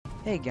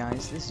Hey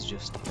guys, this is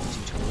just a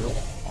tutorial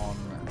on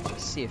the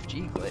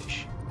CFG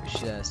glitch,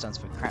 which stands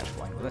for crouch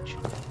flying glitch.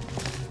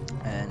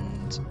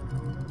 And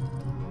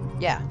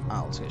yeah,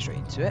 I'll just get straight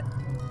into it.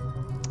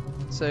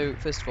 So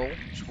first of all,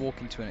 just walk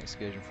into an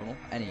excursion funnel,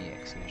 any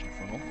excursion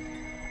funnel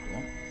you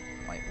want,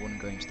 like one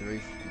going to the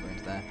roof, one going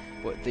to there.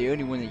 But the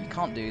only one that you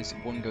can't do is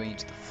one going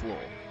into the floor.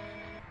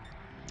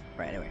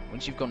 Right, anyway,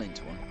 once you've gone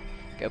into one,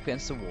 get up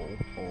against a wall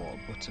or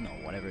a button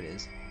or whatever it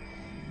is.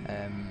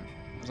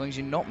 As long as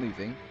you're not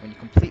moving, when you're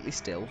completely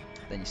still,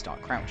 then you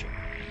start crouching.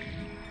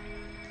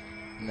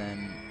 And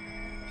then,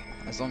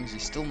 as long as you're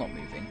still not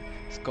moving,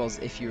 it's because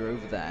if you're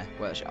over there,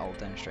 well, I'll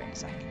demonstrate in a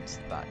second,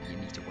 that you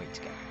need to wait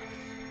again.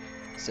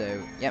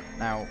 So, yep,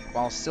 now,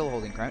 while still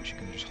holding crouch, you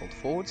can just hold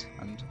forwards,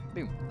 and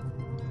boom,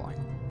 fly.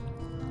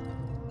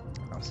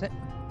 That's it.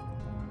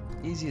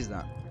 Easy as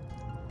that.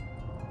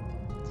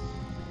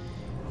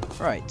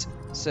 Right,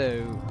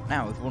 so,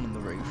 now with one on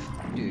the roof,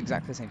 do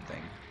exactly the same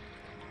thing.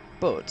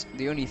 But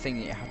the only thing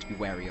that you have to be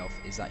wary of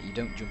is that you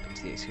don't jump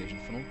into the excursion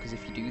funnel, because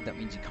if you do, that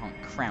means you can't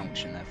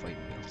crouch, and therefore you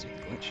won't be able to do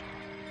the glitch.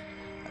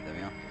 Right, there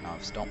we are. Now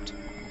I've stopped.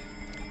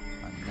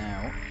 And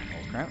now,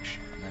 hold crouch,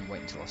 and then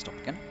wait until I stop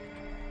again.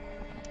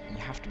 And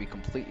you have to be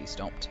completely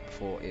stopped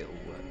before it'll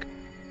work.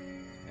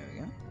 There we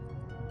go.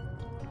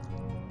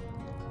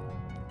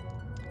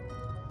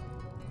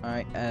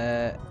 Alright,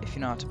 if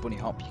you know how to bunny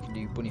hop, you can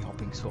do bunny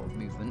hopping sort of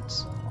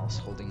movements whilst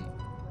holding,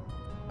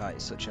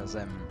 such as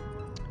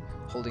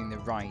holding the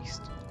right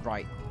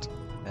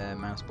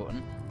mouse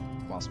button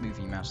whilst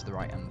moving your mouse to the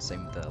right, and the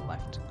same with the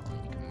left,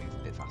 and you can move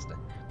a bit faster.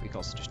 But you can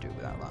also just do it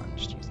without that and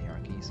just use the arrow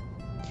keys.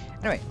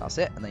 Anyway, that's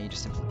it, and then you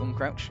just simply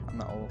uncrouch,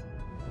 and that'll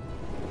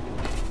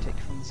take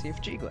you from the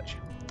CFG glitch.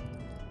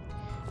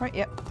 Right,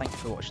 yep, thank you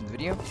for watching the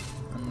video,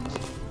 and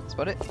that's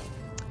about it.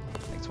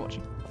 Thanks for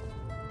watching.